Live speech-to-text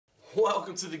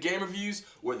Welcome to the Game Reviews,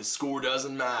 where the score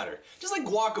doesn't matter. Just like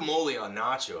guacamole on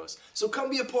nachos. So come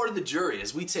be a part of the jury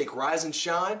as we take Rise and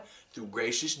Shine through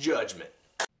gracious judgment.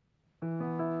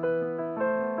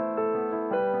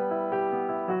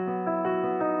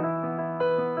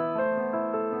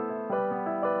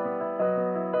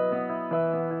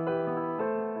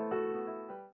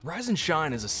 Rise and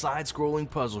Shine is a side-scrolling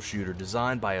puzzle shooter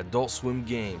designed by Adult Swim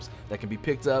Games that can be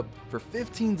picked up for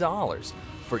 $15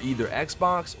 for either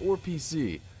Xbox or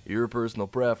PC, your personal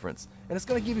preference, and it's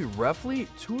going to give you roughly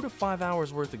 2 to 5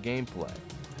 hours worth of gameplay.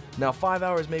 Now 5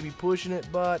 hours may be pushing it,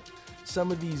 but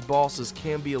some of these bosses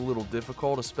can be a little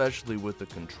difficult, especially with the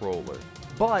controller.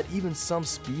 But even some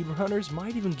speedrunners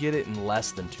might even get it in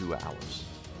less than 2 hours.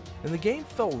 And the game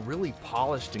felt really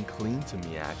polished and clean to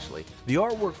me, actually. The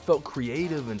artwork felt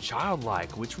creative and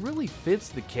childlike, which really fits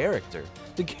the character.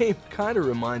 The game kind of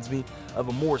reminds me of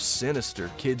a more sinister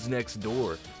Kids Next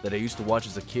Door that I used to watch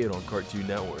as a kid on Cartoon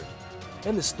Network.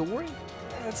 And the story?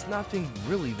 It's nothing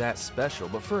really that special,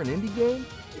 but for an indie game,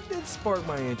 it did spark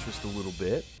my interest a little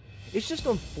bit. It's just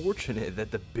unfortunate that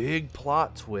the big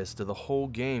plot twist of the whole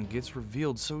game gets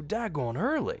revealed so daggone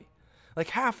early. Like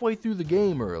halfway through the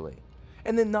game early.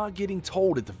 And then not getting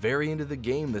told at the very end of the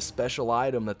game the special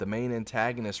item that the main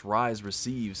antagonist Rise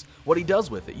receives, what he does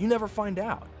with it. You never find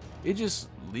out. It just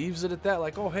leaves it at that,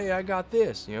 like, oh hey, I got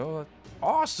this, you know,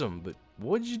 awesome, but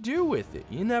what'd you do with it?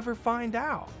 You never find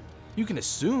out. You can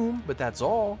assume, but that's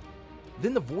all.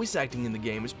 Then the voice acting in the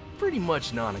game is pretty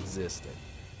much non-existent.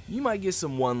 You might get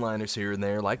some one-liners here and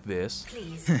there like this.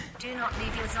 Please, do not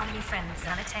leave your zombie friends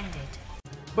unattended.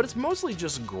 But it's mostly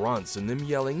just grunts and them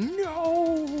yelling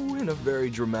 "no" in a very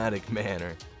dramatic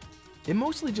manner. It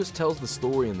mostly just tells the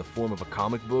story in the form of a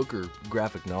comic book or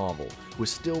graphic novel, with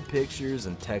still pictures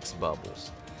and text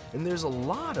bubbles. And there's a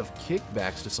lot of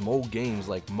kickbacks to some old games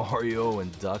like Mario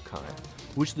and Duck Hunt,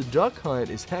 which the Duck Hunt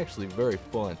is actually very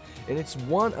fun, and it's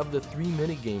one of the 3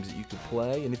 mini-games that you could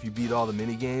play, and if you beat all the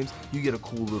mini-games, you get a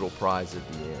cool little prize at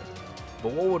the end.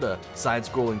 But what would a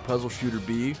side-scrolling puzzle shooter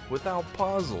be without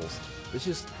puzzles? It's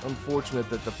just unfortunate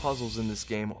that the puzzles in this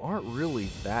game aren't really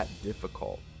that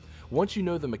difficult. Once you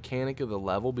know the mechanic of the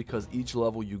level, because each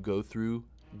level you go through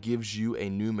gives you a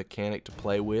new mechanic to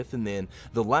play with, and then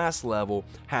the last level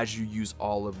has you use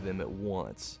all of them at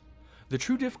once. The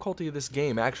true difficulty of this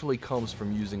game actually comes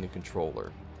from using a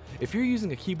controller. If you're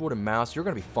using a keyboard and mouse, you're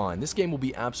going to be fine. This game will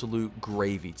be absolute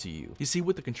gravy to you. You see,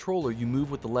 with the controller, you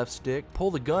move with the left stick, pull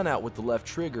the gun out with the left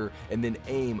trigger, and then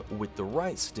aim with the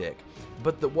right stick.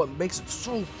 But what makes it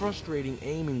so frustrating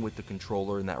aiming with the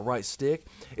controller and that right stick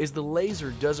is the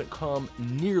laser doesn't come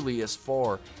nearly as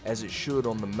far as it should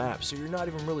on the map, so you're not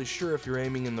even really sure if you're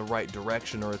aiming in the right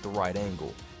direction or at the right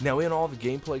angle. Now, in all the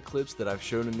gameplay clips that I've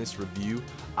shown in this review,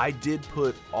 I did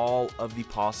put all of the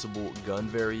possible gun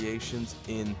variations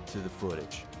into the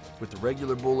footage. With the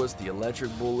regular bullets, the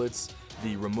electric bullets,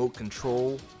 the remote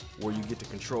control, where you get to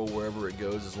control wherever it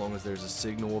goes as long as there's a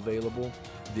signal available,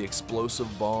 the explosive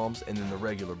bombs, and then the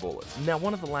regular bullets. Now,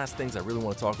 one of the last things I really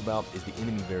want to talk about is the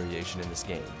enemy variation in this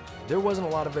game. There wasn't a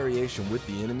lot of variation with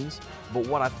the enemies, but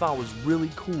what I thought was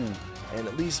really cool, and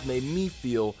at least made me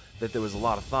feel that there was a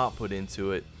lot of thought put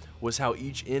into it, was how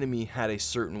each enemy had a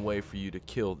certain way for you to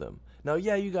kill them. Now,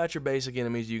 yeah, you got your basic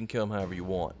enemies, you can kill them however you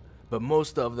want, but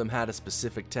most of them had a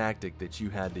specific tactic that you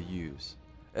had to use.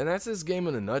 And that's this game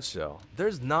in a nutshell.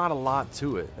 There's not a lot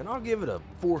to it, and I'll give it a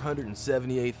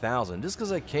 478,000 just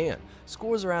because I can.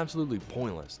 Scores are absolutely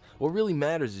pointless. What really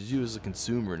matters is you as a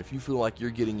consumer, and if you feel like you're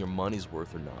getting your money's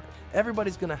worth or not.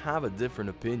 Everybody's going to have a different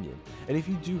opinion, and if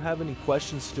you do have any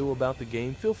questions still about the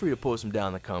game, feel free to post them down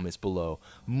in the comments below.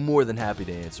 More than happy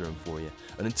to answer them for you.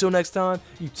 And until next time,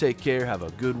 you take care, have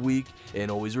a good week, and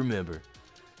always remember,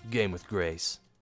 game with grace.